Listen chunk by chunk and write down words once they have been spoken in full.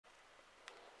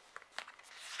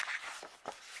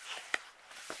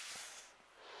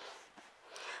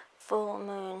Full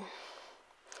moon.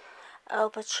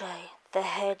 Alpache, the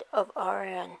head of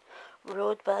Orion,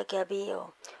 ruled by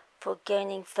Gabriel, for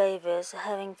gaining favors,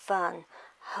 having fun,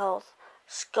 health,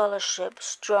 scholarship,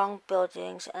 strong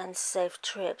buildings, and safe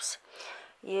trips.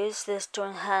 Use this to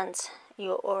enhance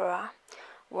your aura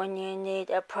when you need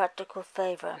a practical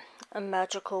favor, a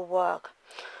magical work.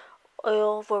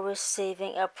 Oil for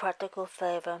receiving a practical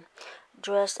favor.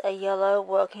 Dress a yellow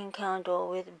working candle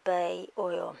with bay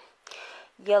oil.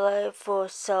 Yellow for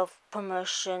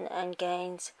self-promotion and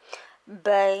gains.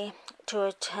 Bay to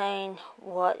attain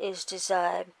what is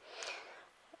desired.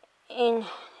 In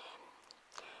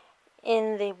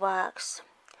the wax,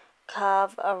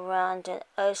 carve around an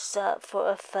osa for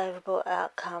a favorable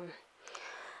outcome.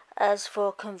 As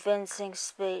for convincing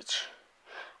speech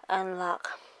and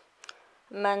luck,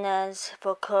 Manas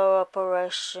for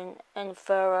cooperation, and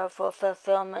Farah for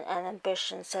fulfillment and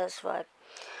ambition satisfied.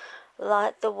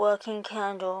 Light the working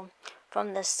candle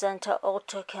from the center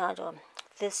altar candle.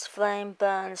 This flame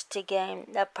burns to gain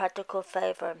a practical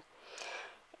favor.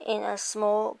 In a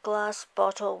small glass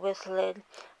bottle with lid,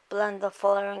 blend the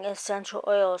following essential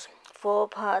oils: 4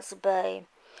 parts bay.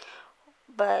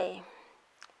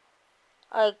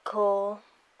 I call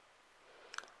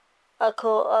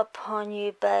upon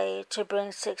you, bay, to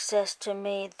bring success to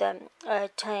me that I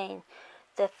attain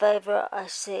the favor I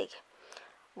seek.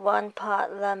 1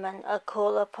 part lemon. I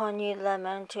call upon you,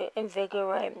 lemon, to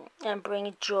invigorate and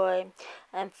bring joy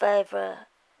and favor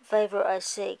I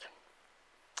seek.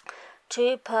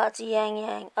 2 parts yang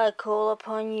yang. I call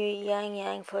upon you, yang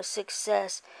yang, for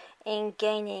success in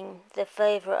gaining the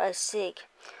favor I seek.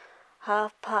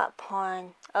 1/2 part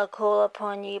pine. I call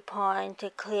upon you, pine, to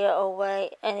clear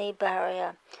away any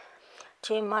barrier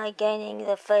to my gaining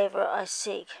the favor I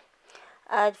seek.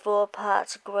 Add 4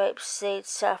 parts grapeseed,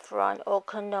 saffron, or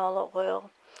canola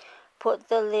oil. Put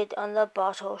the lid on the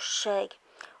bottle, shake.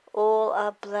 All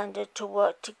are blended to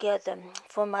work together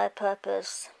for my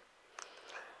purpose.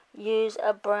 Use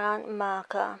a brown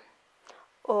marker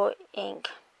or ink.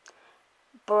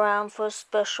 Brown for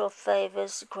special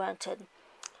favors granted.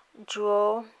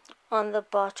 Draw on the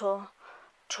bottle.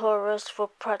 Taurus for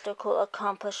practical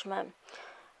accomplishment.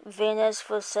 Venus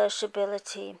for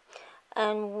sociability.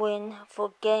 And Wind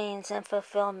for gains and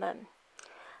fulfillment.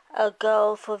 A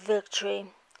goal for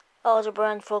victory.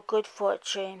 Aldebaran for good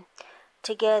fortune.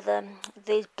 Together,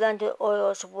 these blended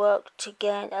oils work to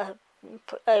gain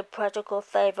a practical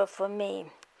favor for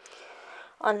me.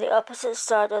 On the opposite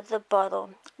side of the bottle,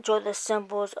 draw the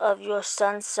symbols of your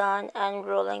sun sign and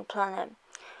ruling planet.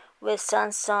 With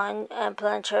sun sign and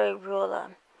planetary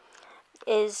ruler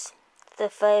is the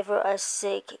favor I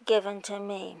seek given to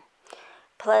me.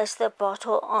 Place the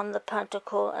bottle on the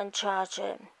pentacle and charge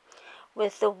it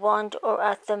with the wand or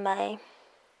athame.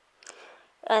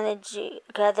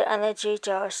 Gather energy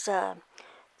Jarasa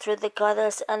through the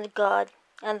goddess and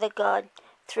the god,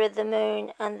 through the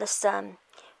moon and the sun,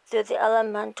 through the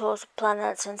elementals,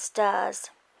 planets, and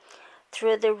stars,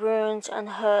 through the runes and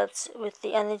herbs with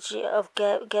the energy of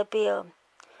Gabriel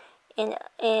in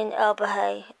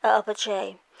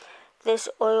Alpache. This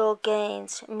oil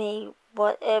gains me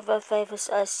whatever favors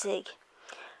I seek.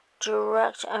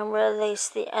 Direct and release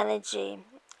the energy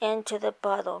into the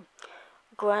bottle.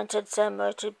 Granted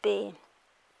Zemo to be.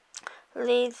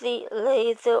 Leave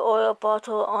the oil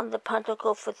bottle on the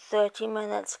pentacle for 30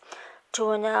 minutes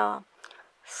to an hour.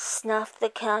 Snuff the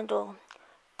candle.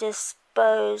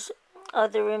 Dispose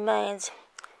of the remains.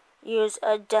 Use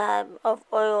a dab of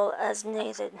oil as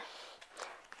needed.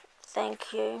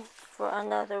 Thank you for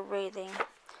another reading.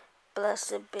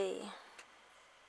 Blessed be.